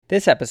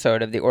This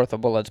episode of the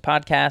OrthoBullets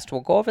podcast will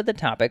go over the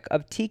topic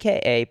of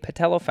TKA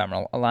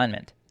patellofemoral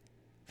alignment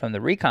from the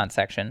Recon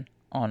section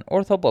on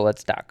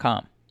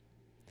orthobullets.com.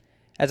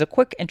 As a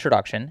quick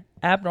introduction,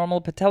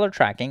 abnormal patellar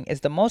tracking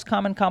is the most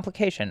common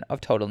complication of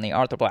total knee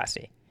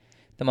arthroplasty.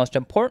 The most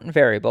important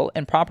variable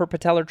in proper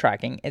patellar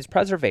tracking is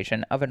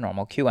preservation of a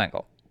normal Q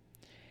angle.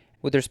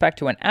 With respect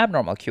to an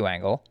abnormal Q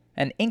angle,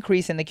 an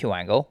increase in the Q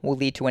angle will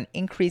lead to an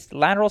increased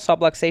lateral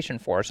subluxation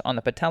force on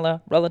the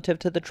patella relative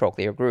to the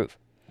trochlear groove.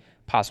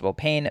 Possible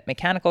pain,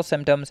 mechanical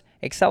symptoms,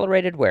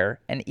 accelerated wear,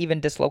 and even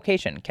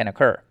dislocation can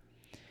occur.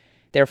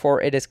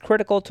 Therefore, it is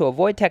critical to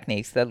avoid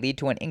techniques that lead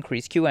to an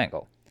increased Q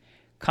angle.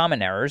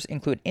 Common errors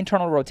include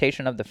internal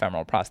rotation of the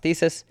femoral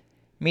prosthesis,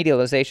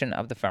 medialization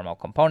of the femoral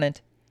component,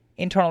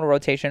 internal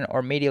rotation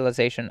or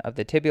medialization of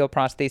the tibial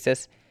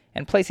prosthesis,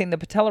 and placing the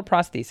patellar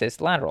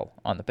prosthesis lateral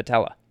on the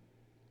patella.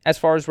 As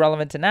far as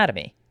relevant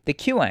anatomy, the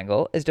Q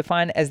angle is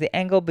defined as the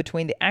angle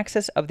between the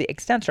axis of the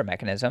extensor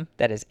mechanism,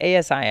 that is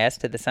ASIS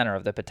to the center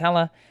of the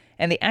patella,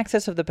 and the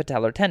axis of the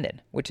patellar tendon,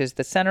 which is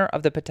the center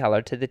of the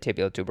patella to the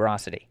tibial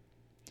tuberosity.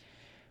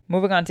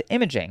 Moving on to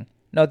imaging,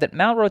 note that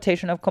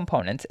malrotation of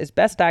components is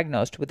best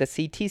diagnosed with a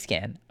CT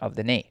scan of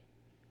the knee.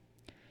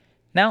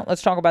 Now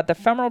let's talk about the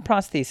femoral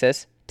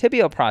prosthesis,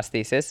 tibial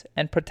prosthesis,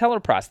 and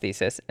patellar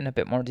prosthesis in a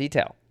bit more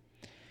detail.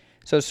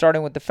 So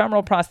starting with the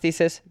femoral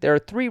prosthesis, there are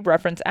three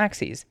reference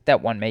axes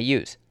that one may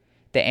use: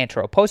 the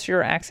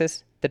anteroposterior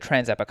axis, the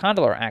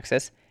transepicondylar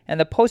axis, and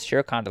the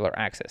posterior condylar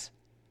axis.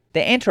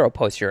 The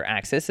anteroposterior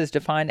axis is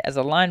defined as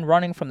a line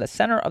running from the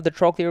center of the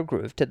trochlear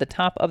groove to the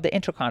top of the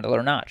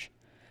intercondylar notch.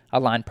 A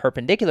line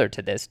perpendicular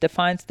to this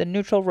defines the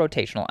neutral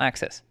rotational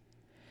axis.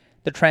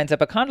 The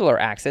transepicondylar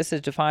axis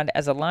is defined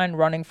as a line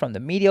running from the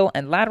medial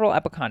and lateral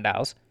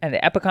epicondyles, and the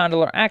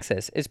epicondylar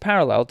axis is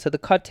parallel to the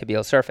cut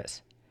tibial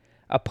surface.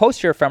 A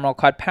posterior femoral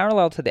cut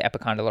parallel to the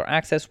epicondylar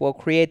axis will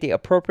create the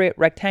appropriate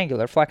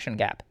rectangular flexion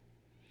gap.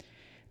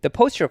 The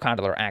posterior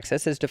condylar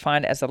axis is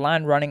defined as a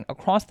line running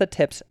across the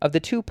tips of the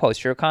two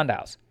posterior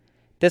condyles.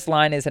 This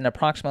line is in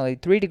approximately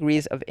 3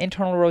 degrees of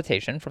internal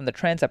rotation from the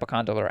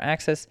transepicondylar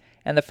axis,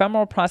 and the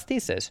femoral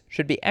prosthesis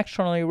should be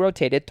externally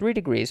rotated 3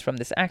 degrees from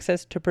this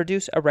axis to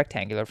produce a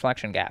rectangular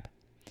flexion gap.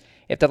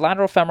 If the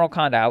lateral femoral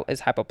condyle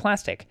is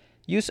hypoplastic,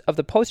 use of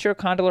the posterior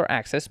condylar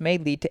axis may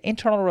lead to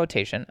internal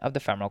rotation of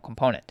the femoral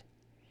component.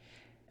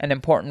 An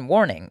important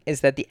warning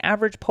is that the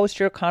average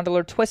posterior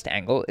condylar twist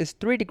angle is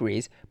 3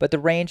 degrees, but the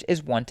range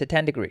is 1 to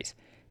 10 degrees.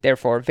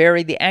 Therefore,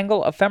 vary the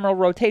angle of femoral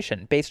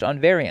rotation based on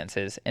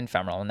variances in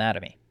femoral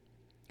anatomy.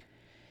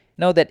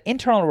 Know that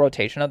internal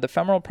rotation of the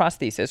femoral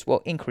prosthesis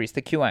will increase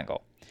the Q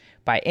angle.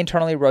 By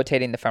internally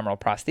rotating the femoral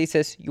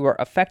prosthesis, you are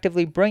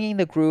effectively bringing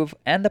the groove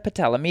and the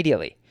patella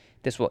medially.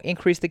 This will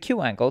increase the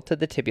Q angle to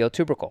the tibial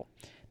tubercle.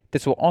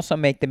 This will also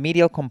make the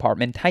medial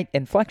compartment tight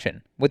in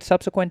flexion, with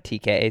subsequent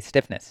TKA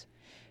stiffness.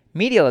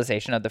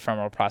 Medialization of the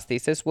femoral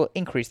prosthesis will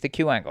increase the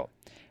Q angle.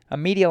 A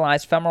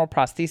medialized femoral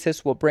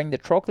prosthesis will bring the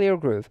trochlear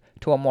groove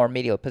to a more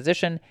medial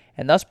position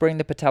and thus bring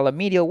the patella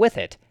medial with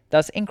it,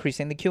 thus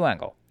increasing the Q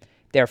angle.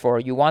 Therefore,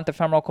 you want the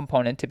femoral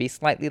component to be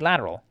slightly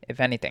lateral, if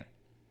anything.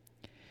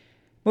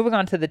 Moving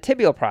on to the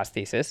tibial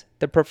prosthesis,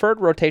 the preferred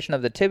rotation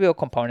of the tibial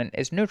component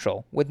is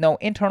neutral with no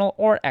internal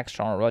or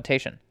external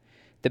rotation.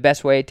 The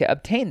best way to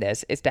obtain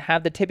this is to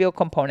have the tibial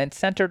component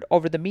centered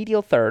over the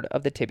medial third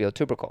of the tibial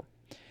tubercle.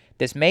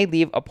 This may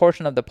leave a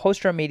portion of the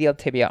posterior medial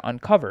tibia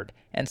uncovered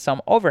and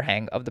some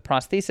overhang of the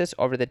prosthesis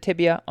over the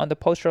tibia on the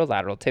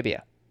posterolateral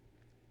tibia.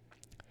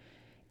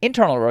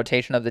 Internal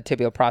rotation of the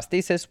tibial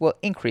prosthesis will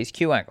increase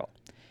Q angle.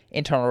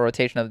 Internal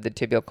rotation of the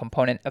tibial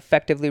component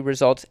effectively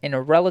results in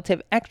a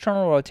relative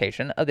external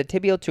rotation of the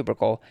tibial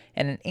tubercle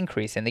and an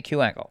increase in the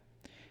Q angle.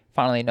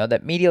 Finally, note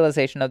that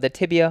medialization of the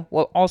tibia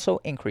will also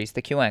increase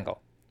the Q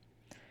angle.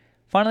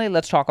 Finally,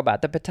 let's talk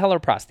about the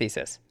patellar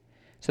prosthesis.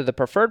 So the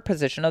preferred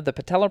position of the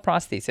patellar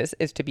prosthesis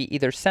is to be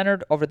either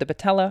centered over the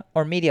patella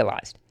or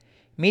medialized.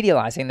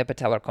 Medializing the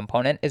patellar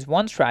component is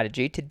one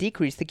strategy to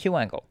decrease the Q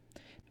angle.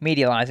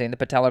 Medializing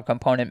the patellar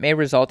component may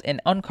result in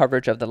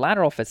uncoverage of the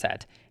lateral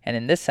facet, and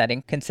in this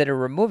setting, consider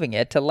removing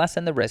it to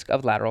lessen the risk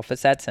of lateral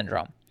facet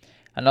syndrome.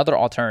 Another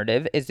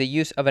alternative is the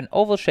use of an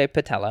oval-shaped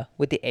patella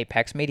with the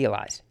apex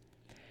medialized.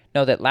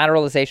 Know that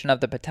lateralization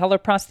of the patellar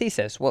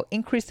prosthesis will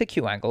increase the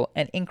Q angle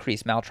and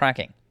increase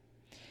maltracking.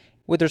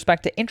 With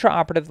respect to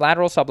intraoperative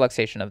lateral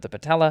subluxation of the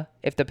patella,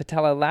 if the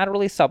patella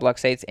laterally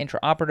subluxates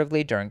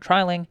intraoperatively during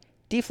trialing,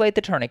 deflate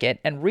the tourniquet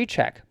and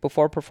recheck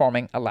before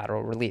performing a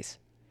lateral release.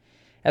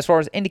 As far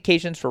as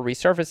indications for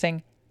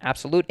resurfacing,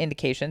 absolute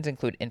indications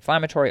include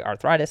inflammatory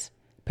arthritis,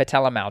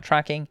 patella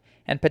maltracking,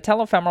 and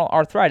patellofemoral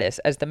arthritis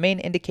as the main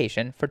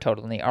indication for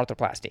total knee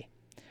arthroplasty.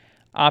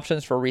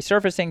 Options for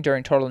resurfacing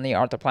during total knee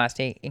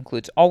arthroplasty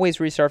includes always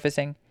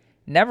resurfacing,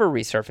 never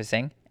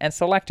resurfacing, and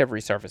selective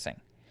resurfacing.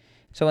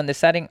 So in the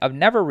setting of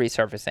never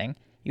resurfacing,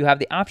 you have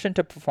the option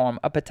to perform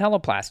a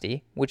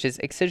patelloplasty, which is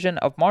excision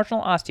of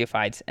marginal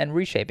osteophytes and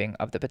reshaping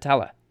of the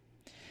patella.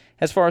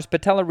 As far as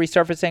patella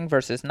resurfacing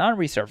versus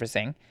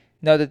non-resurfacing,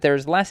 know that there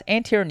is less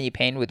anterior knee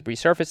pain with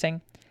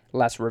resurfacing,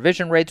 less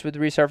revision rates with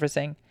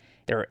resurfacing,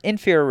 There are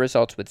inferior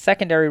results with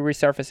secondary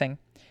resurfacing.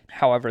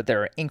 However,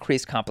 there are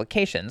increased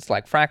complications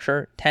like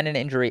fracture, tendon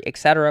injury,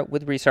 etc.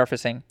 with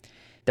resurfacing.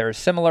 There are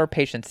similar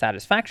patient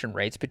satisfaction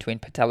rates between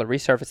patella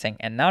resurfacing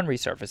and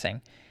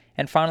non-resurfacing.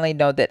 And finally,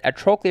 note that a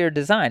trochlear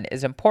design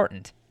is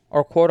important,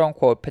 or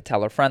quote-unquote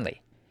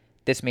patella-friendly.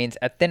 This means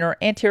a thinner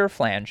anterior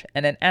flange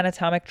and an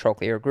anatomic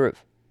trochlear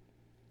groove.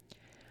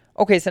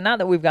 Okay, so now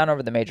that we've gone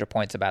over the major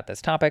points about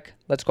this topic,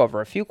 let's go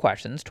over a few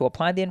questions to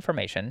apply the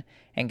information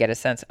and get a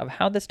sense of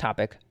how this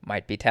topic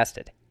might be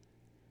tested.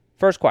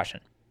 First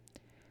question.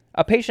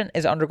 A patient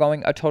is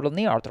undergoing a total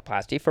knee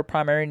arthroplasty for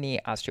primary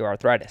knee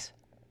osteoarthritis.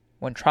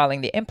 When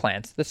trialing the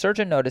implants, the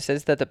surgeon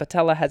notices that the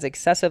patella has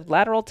excessive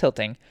lateral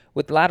tilting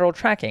with lateral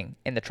tracking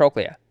in the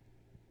trochlea.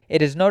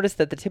 It is noticed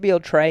that the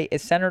tibial tray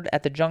is centered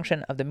at the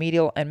junction of the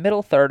medial and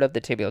middle third of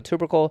the tibial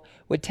tubercle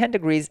with 10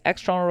 degrees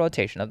external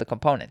rotation of the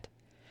component.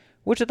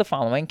 Which of the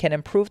following can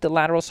improve the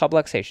lateral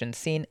subluxation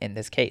seen in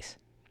this case?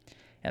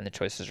 And the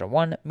choices are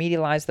 1.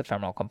 Medialize the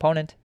femoral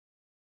component.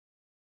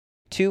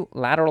 2.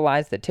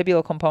 Lateralize the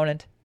tibial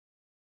component.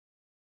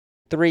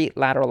 3.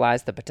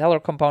 Lateralize the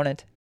patellar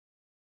component.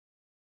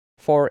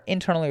 4.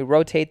 Internally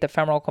rotate the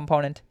femoral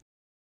component.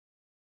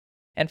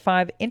 And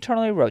 5.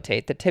 Internally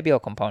rotate the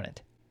tibial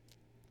component.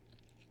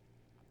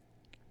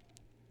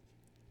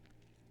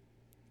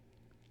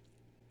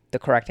 The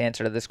correct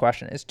answer to this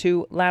question is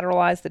 2.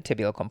 Lateralize the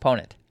tibial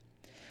component.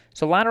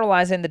 So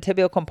lateralizing the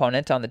tibial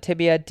component on the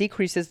tibia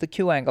decreases the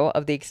Q angle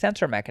of the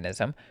extensor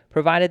mechanism,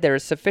 provided there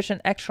is sufficient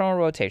external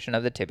rotation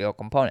of the tibial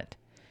component.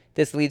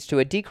 This leads to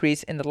a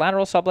decrease in the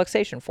lateral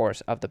subluxation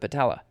force of the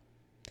patella.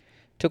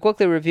 To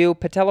quickly review,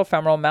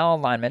 patellofemoral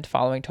malalignment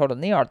following total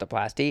knee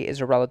arthroplasty is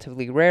a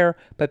relatively rare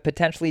but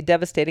potentially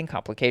devastating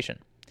complication.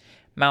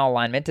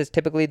 Malalignment is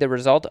typically the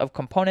result of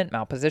component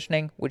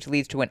malpositioning, which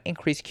leads to an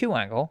increased Q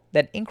angle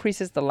that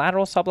increases the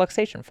lateral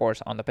subluxation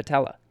force on the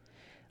patella.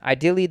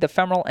 Ideally, the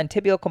femoral and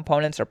tibial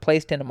components are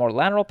placed in a more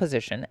lateral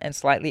position and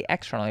slightly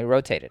externally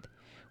rotated.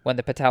 When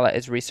the patella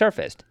is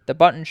resurfaced, the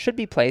button should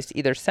be placed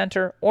either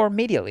center or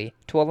medially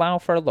to allow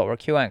for a lower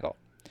Q angle.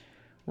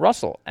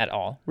 Russell et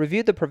al.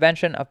 Reviewed the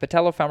prevention of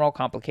patellofemoral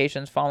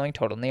complications following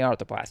total knee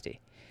arthroplasty.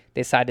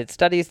 They cited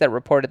studies that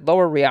reported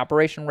lower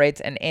reoperation rates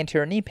and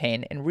anterior knee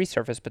pain in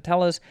resurfaced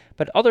patellas,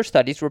 but other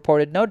studies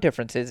reported no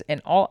differences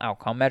in all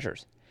outcome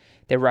measures.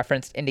 They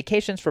referenced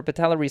indications for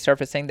patella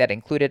resurfacing that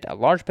included a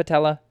large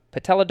patella,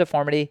 patella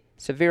deformity,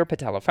 severe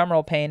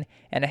patellofemoral pain,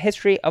 and a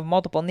history of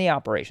multiple knee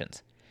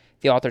operations.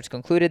 The authors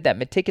concluded that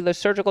meticulous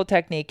surgical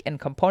technique and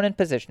component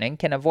positioning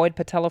can avoid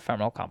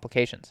patellofemoral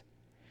complications.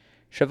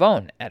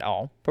 Chavone et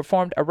al.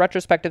 Performed a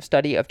retrospective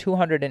study of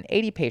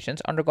 280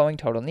 patients undergoing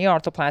total knee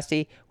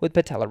arthroplasty with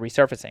patella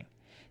resurfacing.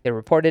 They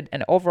reported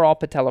an overall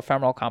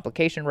patellofemoral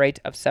complication rate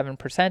of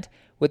 7%,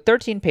 with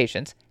 13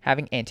 patients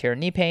having anterior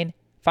knee pain,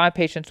 5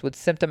 patients with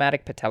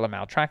symptomatic patella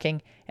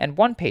maltracking, and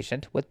 1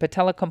 patient with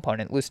patella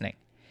component loosening.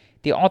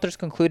 The authors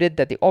concluded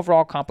that the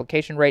overall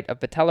complication rate of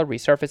patella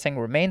resurfacing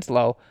remains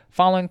low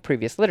following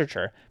previous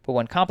literature, but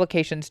when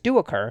complications do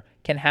occur,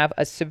 can have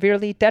a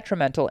severely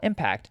detrimental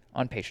impact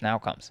on patient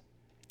outcomes.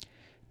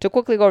 To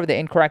quickly go over the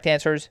incorrect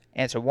answers,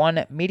 answer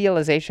 1,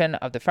 medialization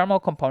of the femoral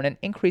component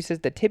increases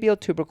the tibial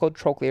tubercle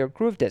trochlear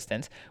groove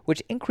distance,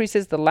 which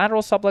increases the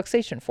lateral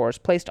subluxation force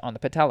placed on the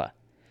patella.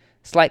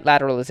 Slight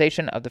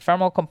lateralization of the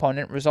femoral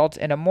component results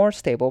in a more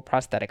stable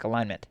prosthetic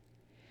alignment.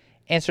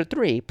 Answer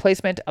 3,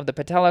 placement of the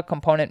patella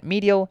component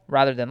medial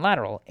rather than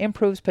lateral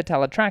improves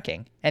patella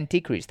tracking and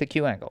decreases the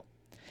Q angle.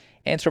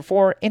 Answer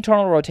 4,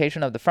 internal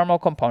rotation of the femoral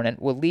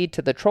component will lead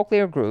to the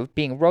trochlear groove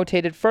being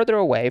rotated further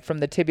away from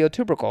the tibial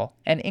tubercle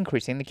and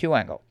increasing the Q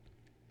angle.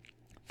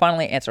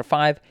 Finally, answer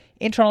 5,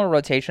 internal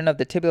rotation of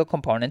the tibial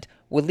component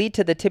will lead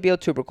to the tibial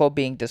tubercle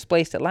being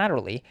displaced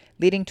laterally,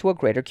 leading to a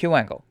greater Q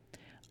angle.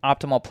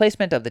 Optimal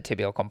placement of the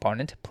tibial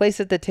component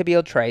places the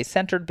tibial tray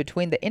centered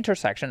between the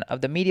intersection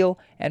of the medial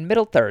and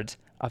middle thirds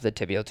of the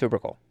tibial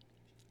tubercle.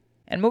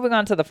 And moving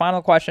on to the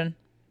final question,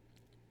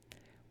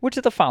 which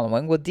of the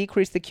following will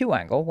decrease the Q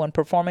angle when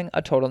performing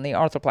a total knee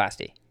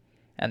arthroplasty?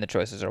 And the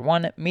choices are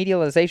 1,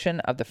 medialization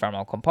of the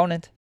femoral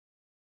component,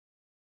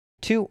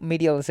 2,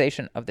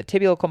 medialization of the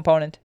tibial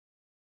component,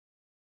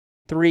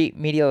 3,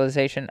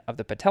 medialization of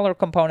the patellar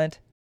component,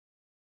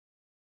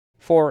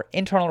 4,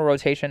 internal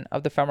rotation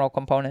of the femoral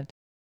component,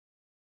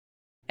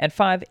 and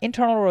 5,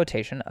 internal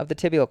rotation of the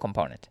tibial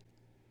component.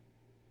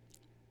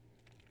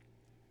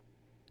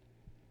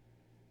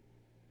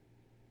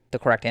 The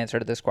correct answer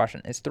to this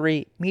question is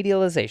 3,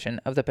 medialization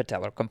of the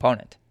patellar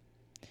component.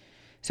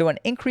 So an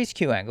increased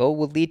Q angle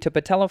will lead to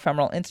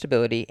patellofemoral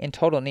instability in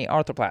total knee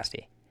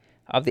arthroplasty.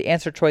 Of the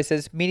answer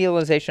choices,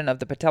 medialization of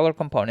the patellar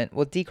component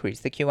will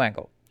decrease the Q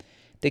angle.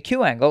 The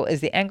Q angle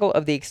is the angle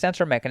of the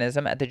extensor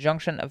mechanism at the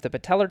junction of the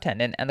patellar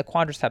tendon and the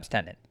quadriceps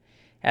tendon.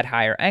 At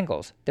higher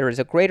angles, there is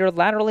a greater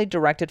laterally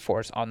directed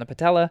force on the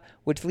patella,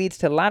 which leads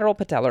to lateral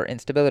patellar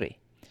instability.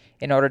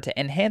 In order to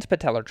enhance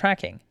patellar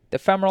tracking, the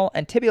femoral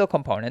and tibial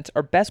components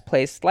are best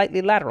placed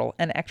slightly lateral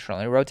and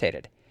externally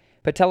rotated.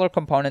 Patellar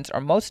components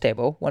are most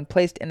stable when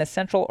placed in a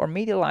central or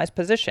medialized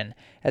position,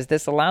 as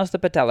this allows the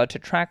patella to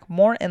track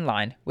more in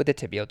line with the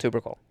tibial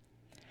tubercle.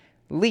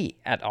 Lee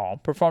et al.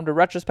 Performed a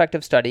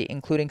retrospective study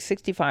including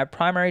 65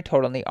 primary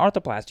total knee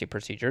arthroplasty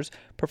procedures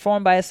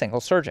performed by a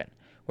single surgeon,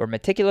 where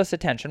meticulous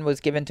attention was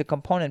given to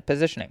component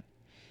positioning.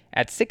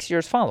 At 6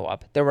 years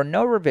follow-up, there were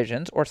no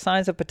revisions or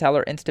signs of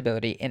patellar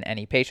instability in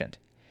any patient.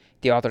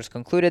 The authors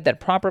concluded that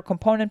proper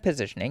component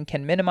positioning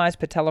can minimize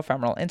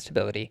patellofemoral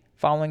instability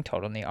following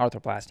total knee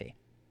arthroplasty.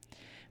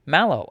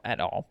 Mallow et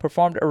al.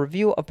 Performed a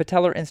review of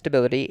patellar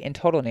instability in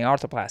total knee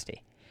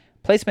arthroplasty.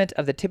 Placement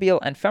of the tibial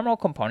and femoral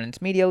components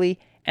medially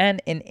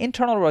and in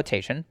internal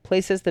rotation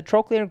places the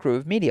trochlear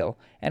groove medial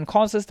and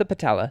causes the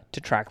patella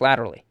to track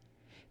laterally.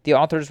 The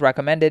authors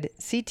recommended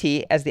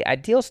CT as the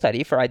ideal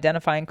study for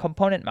identifying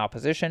component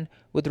malposition,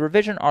 with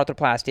revision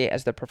arthroplasty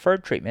as the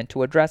preferred treatment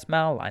to address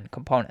malaligned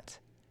components.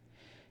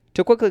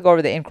 To quickly go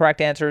over the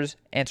incorrect answers,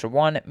 answer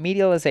 1,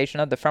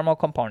 medialization of the femoral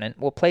component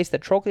will place the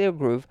trochlear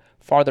groove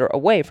farther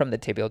away from the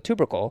tibial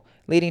tubercle,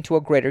 leading to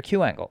a greater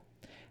Q angle.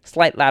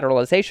 Slight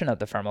lateralization of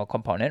the femoral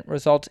component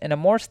results in a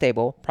more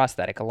stable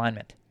prosthetic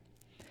alignment.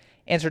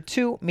 Answer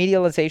 2,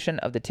 medialization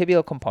of the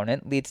tibial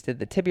component leads to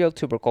the tibial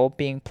tubercle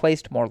being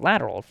placed more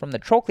lateral from the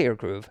trochlear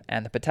groove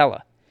and the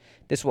patella.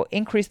 This will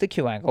increase the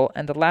Q angle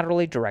and the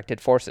laterally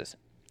directed forces.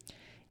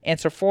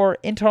 Answer 4,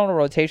 internal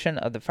rotation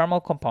of the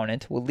femoral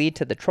component will lead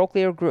to the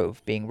trochlear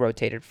groove being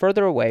rotated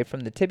further away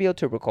from the tibial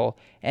tubercle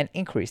and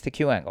increase the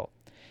Q angle.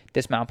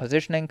 This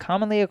malpositioning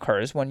commonly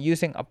occurs when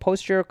using a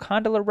posterior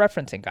condylar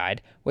referencing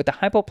guide with the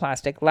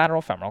hypoplastic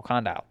lateral femoral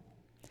condyle.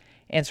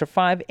 Answer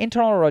 5,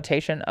 internal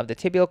rotation of the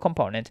tibial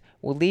component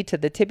will lead to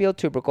the tibial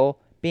tubercle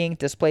being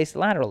displaced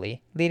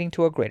laterally, leading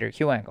to a greater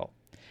Q angle.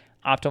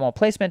 Optimal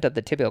placement of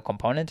the tibial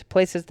component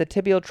places the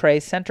tibial tray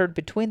centered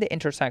between the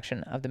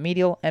intersection of the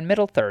medial and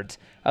middle thirds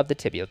of the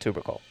tibial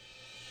tubercle.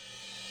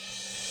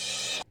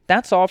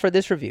 That's all for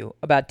this review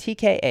about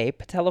TKA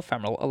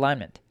patellofemoral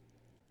alignment.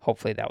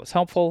 Hopefully that was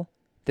helpful.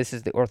 This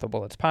is the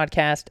OrthoBullets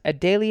podcast, a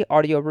daily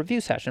audio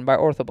review session by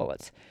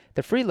OrthoBullets,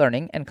 the free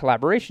learning and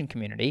collaboration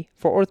community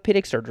for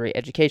orthopedic surgery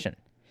education.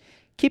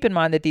 Keep in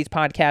mind that these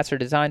podcasts are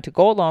designed to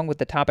go along with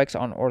the topics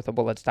on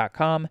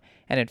orthobullets.com,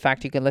 and in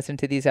fact, you can listen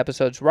to these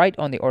episodes right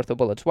on the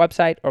OrthoBullets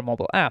website or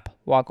mobile app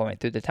while going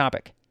through the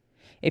topic.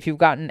 If you've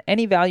gotten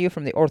any value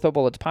from the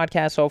OrthoBullets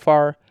podcast so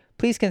far,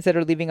 please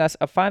consider leaving us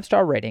a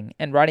 5-star rating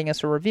and writing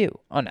us a review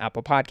on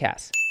Apple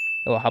Podcasts.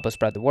 It will help us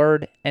spread the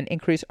word and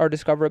increase our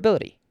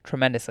discoverability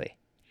tremendously.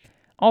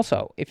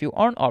 Also, if you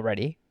aren't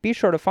already, be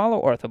sure to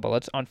follow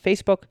OrthoBullets on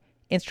Facebook,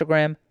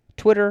 Instagram,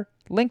 Twitter,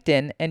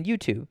 LinkedIn, and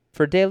YouTube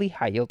for daily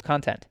high-yield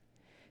content.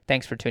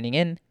 Thanks for tuning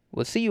in.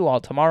 We'll see you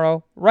all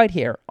tomorrow right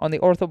here on the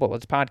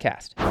OrthoBullets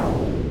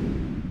podcast.